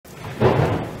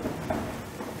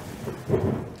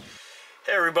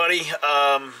Hey everybody,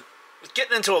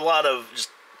 getting into a lot of just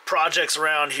projects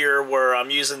around here where I'm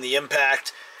using the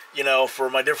impact, for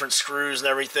my different screws and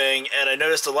everything, and I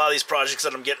noticed a lot of these projects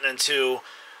that I'm getting into,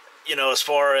 as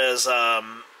far as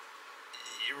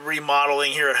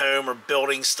remodeling here at home or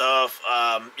building stuff,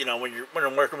 when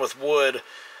I'm working with wood,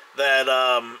 that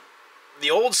the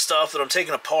old stuff that I'm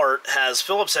taking apart has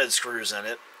Phillips head screws in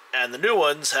it, and the new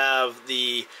ones have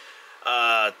the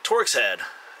Torx head.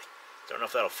 Don't know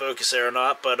if that'll focus there or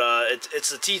not, but it's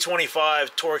the T25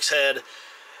 Torx head.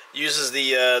 Uses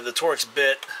the Torx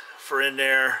bit for in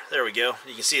there. There we go.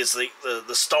 You can see it's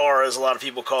the star, as a lot of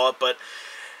people call it. But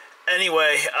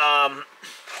anyway,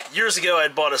 years ago I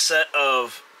had bought a set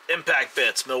of impact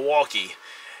bits, Milwaukee,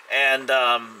 and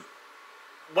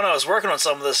when I was working on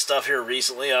some of this stuff here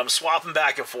recently, I'm swapping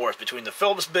back and forth between the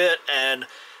Phillips bit and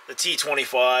the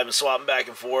T25 and swapping back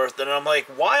and forth, and I'm like,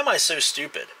 why am I so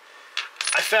stupid?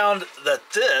 I found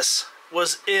that this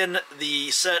was in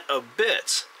the set of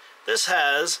bits. This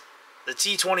has the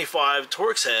T25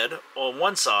 Torx head on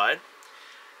one side,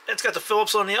 and it's got the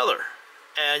Phillips on the other.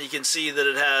 And you can see that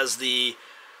it has the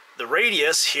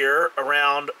radius here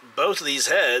around both of these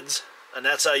heads, and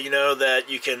that's how you know that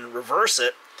you can reverse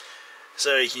it.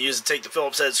 So you can use it to take the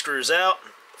Phillips head screws out,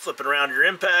 flip it around your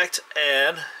impact,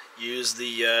 and use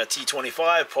the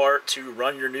T25 part to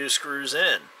run your new screws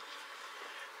in.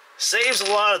 Saves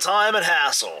a lot of time and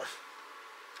hassle,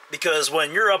 because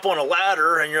when you're up on a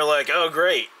ladder and you're like, oh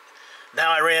great,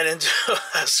 now I ran into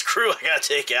a screw I gotta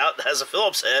take out that has a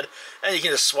Phillips head, and you can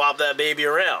just swap that baby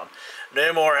around.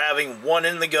 No more having one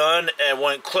in the gun and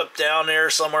one clipped down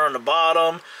there somewhere on the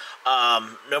bottom.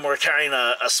 No more carrying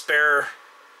a spare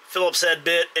Phillips head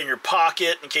bit in your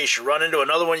pocket in case you run into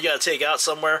another one you gotta take out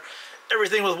somewhere.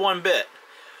 Everything with one bit.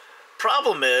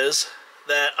 Problem is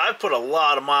that I've put a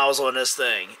lot of miles on this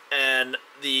thing, and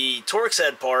the Torx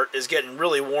head part is getting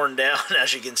really worn down.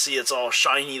 As you can see, it's all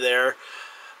shiny there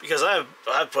because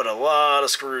I've put a lot of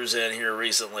screws in here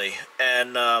recently,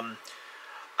 and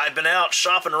I've been out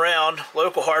shopping around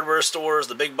local hardware stores,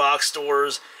 the big box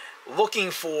stores,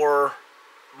 looking for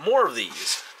more of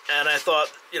these. And I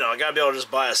thought, I gotta be able to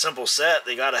just buy a simple set.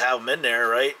 They gotta have them in there,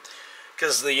 right?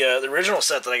 Because the original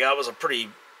set that I got was a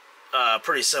pretty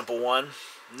simple one.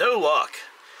 No luck.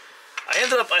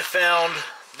 I found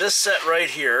this set right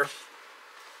here.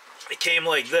 It came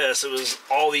like this. It was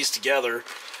all these together.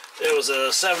 It was a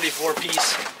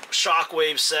 74-piece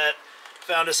Shockwave set.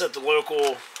 Found this at the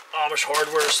local Amish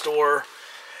hardware store.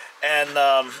 And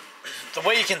the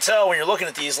way you can tell when you're looking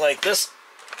at these, like this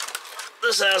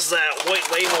has that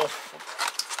white label.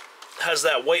 Has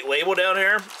that white label down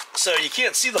here, so you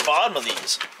can't see the bottom of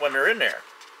these when they're in there.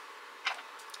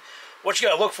 What you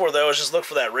gotta look for though is just look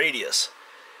for that radius.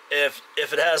 If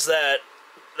it has that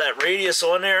radius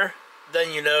on there,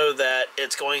 then you know that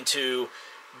it's going to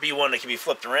be one that can be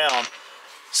flipped around.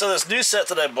 So this new set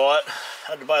that I bought,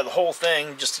 I had to buy the whole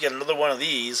thing just to get another one of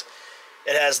these.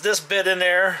 It has this bit in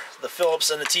there, the Phillips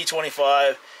and the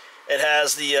T25. It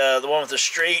has the one with the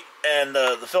straight and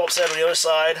the Phillips head on the other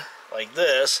side, like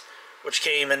this, which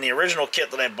came in the original kit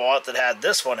that I bought that had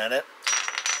this one in it.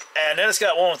 And then it's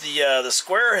got one with the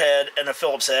square head and a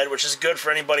Phillips head, which is good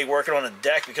for anybody working on a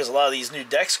deck, because a lot of these new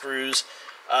deck screws,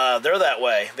 they're that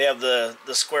way. They have the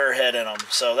square head in them.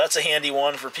 So that's a handy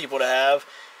one for people to have.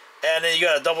 And then you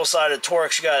got a double-sided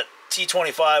Torx. You got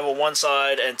T25 on one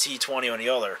side and T20 on the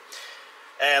other.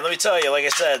 And let me tell you, like I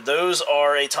said, those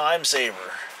are a time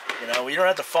saver. You don't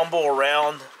have to fumble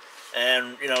around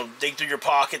and, dig through your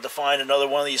pocket to find another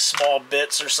one of these small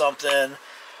bits or something.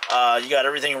 You got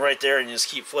everything right there, and you just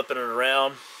keep flipping it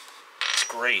around. It's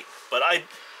great. But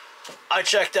I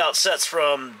checked out sets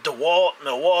from DeWalt,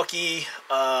 Milwaukee,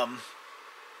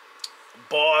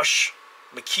 Bosch,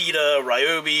 Makita,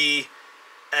 Ryobi,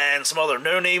 and some other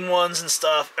no-name ones and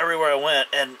stuff everywhere I went.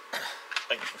 And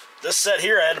like, this set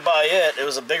here, I had to buy it. It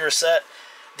was a bigger set.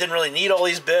 Didn't really need all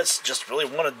these bits, just really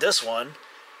wanted this one.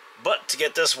 But to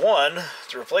get this one,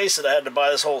 to replace it, I had to buy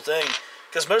this whole thing.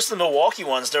 Because most of the Milwaukee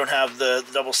ones don't have the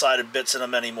double-sided bits in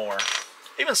them anymore.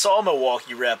 I even saw a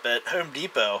Milwaukee rep at Home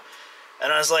Depot,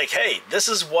 and I was like, hey, this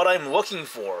is what I'm looking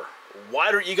for.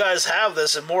 Why don't you guys have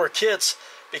this in more kits?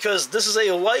 Because this is a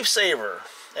lifesaver.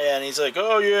 And he's like,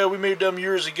 oh yeah, we made them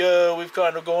years ago. We've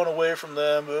kind of gone away from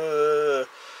them.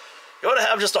 You ought to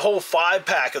have just a whole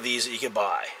 5-pack of these that you can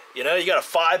buy. You got a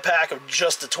 5-pack of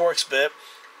just the Torx bit,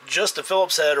 just the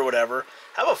Phillips head or whatever.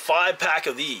 Have a 5-pack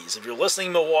of these. If you're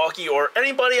listening, Milwaukee, or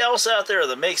anybody else out there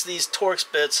that makes these Torx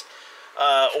bits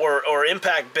or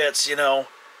impact bits, have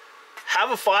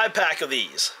a 5-pack of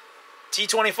these.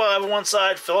 T25 on one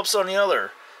side, Phillips on the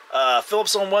other.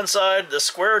 Phillips on one side, the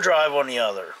square drive on the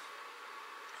other.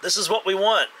 This is what we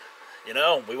want. You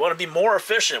know, we want to be more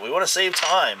efficient. We want to save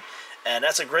time. And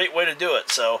that's a great way to do it.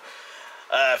 So,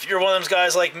 if you're one of those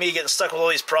guys like me getting stuck with all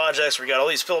these projects where you got all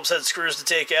these Phillips head screws to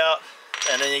take out,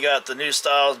 and then you got the new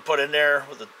styles to put in there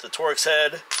with the Torx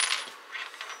head,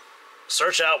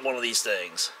 search out one of these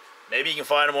things. Maybe you can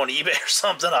find them on eBay or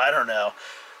something. I don't know.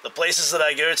 The places that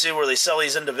I go to where they sell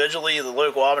these individually, the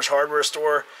local Amish hardware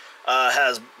store,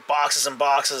 has boxes and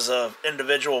boxes of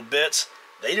individual bits.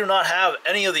 They do not have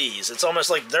any of these. It's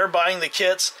almost like they're buying the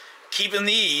kits, keeping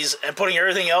these, and putting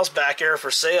everything else back there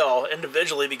for sale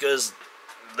individually because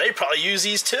they probably use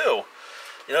these too.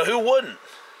 You know, who wouldn't?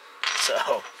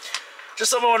 So, just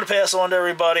something I wanted to pass on to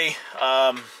everybody.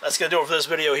 That's going to do it for this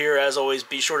video here. As always,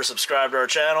 be sure to subscribe to our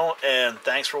channel, and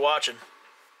thanks for watching.